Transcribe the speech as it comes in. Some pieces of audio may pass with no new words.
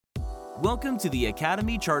Welcome to the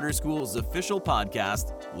Academy Charter School's official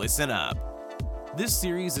podcast, Listen Up. This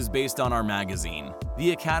series is based on our magazine,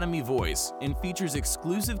 The Academy Voice, and features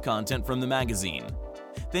exclusive content from the magazine.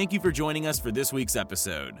 Thank you for joining us for this week's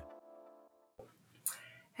episode.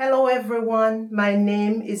 Hello everyone, my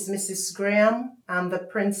name is Mrs. Graham. I'm the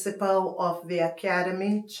principal of the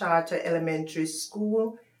Academy Charter Elementary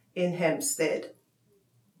School in Hempstead.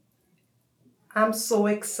 I'm so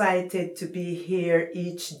excited to be here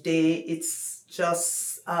each day. It's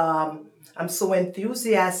just, I'm so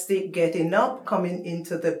enthusiastic getting up, coming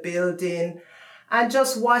into the building, and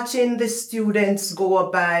just watching the students go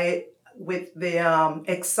by with the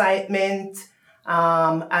excitement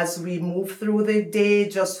as we move through the day,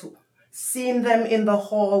 just seeing them in the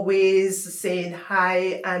hallways, saying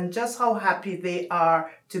hi, and just how happy they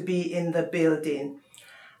are to be in the building.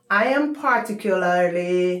 I am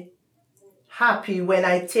particularly happy when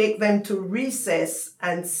I take them to recess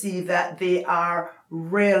and see that they are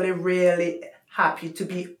really happy to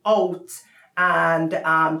be out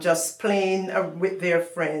and just playing with their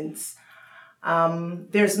friends.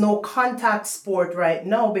 There's no contact sport right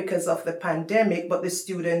now because of the pandemic, but the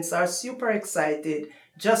students are super excited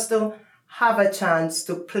just to have a chance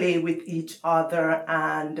to play with each other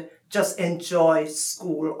and just enjoy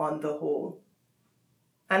school on the whole.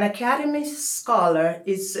 An Academy Scholar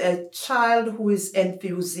is a child who is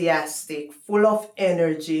enthusiastic, full of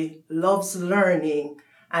energy, loves learning,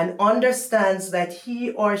 and understands that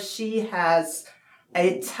he or she has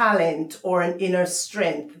a talent or an inner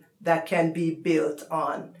strength that can be built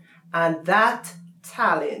on. And that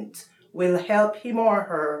talent will help him or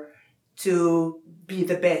her to be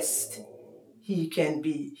the best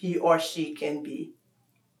he or she can be.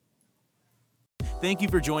 Thank you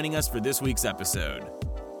for joining us for this week's episode.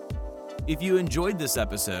 If you enjoyed this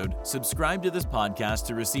episode, subscribe to this podcast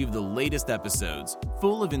to receive the latest episodes,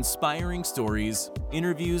 full of inspiring stories,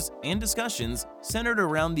 interviews, and discussions centered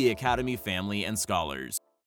around the Academy family and scholars.